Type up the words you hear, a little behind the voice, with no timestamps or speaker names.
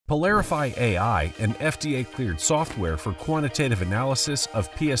Pylarify AI, an FDA-cleared software for quantitative analysis of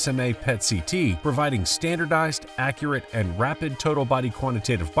PSMA PET CT, providing standardized, accurate, and rapid total body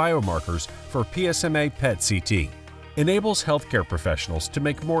quantitative biomarkers for PSMA PET CT, enables healthcare professionals to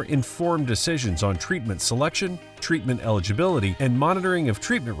make more informed decisions on treatment selection, treatment eligibility, and monitoring of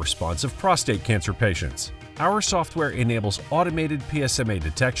treatment response of prostate cancer patients. Our software enables automated PSMA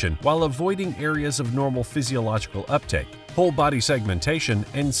detection while avoiding areas of normal physiological uptake. Whole body segmentation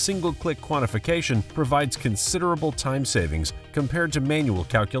and single-click quantification provides considerable time savings compared to manual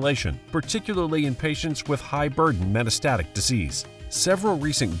calculation, particularly in patients with high-burden metastatic disease. Several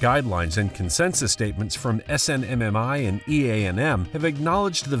recent guidelines and consensus statements from SNMMI and EANM have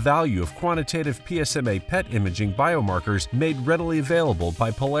acknowledged the value of quantitative PSMA PET imaging biomarkers made readily available by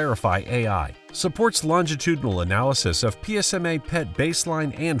Pylarify AI. Supports longitudinal analysis of PSMA PET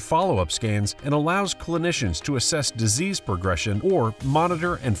baseline and follow-up scans and allows clinicians to assess disease progression or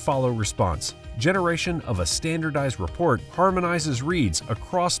monitor and follow response. Generation of a standardized report harmonizes reads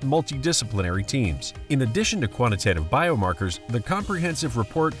across multidisciplinary teams. In addition to quantitative biomarkers, the comprehensive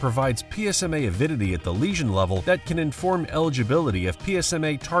report provides PSMA avidity at the lesion level that can inform eligibility of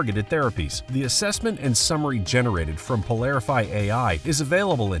PSMA-targeted therapies. The assessment and summary generated from Pylarify AI is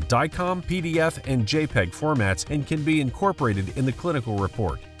available in DICOM, PDF, and JPEG formats and can be incorporated in the clinical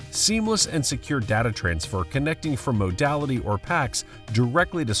report. Seamless and secure data transfer connecting from modality or PACS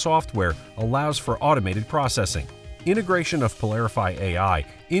directly to software allows for automated processing. Integration of Pylarify AI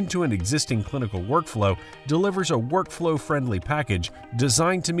into an existing clinical workflow delivers a workflow-friendly package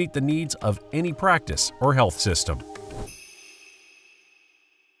designed to meet the needs of any practice or health system.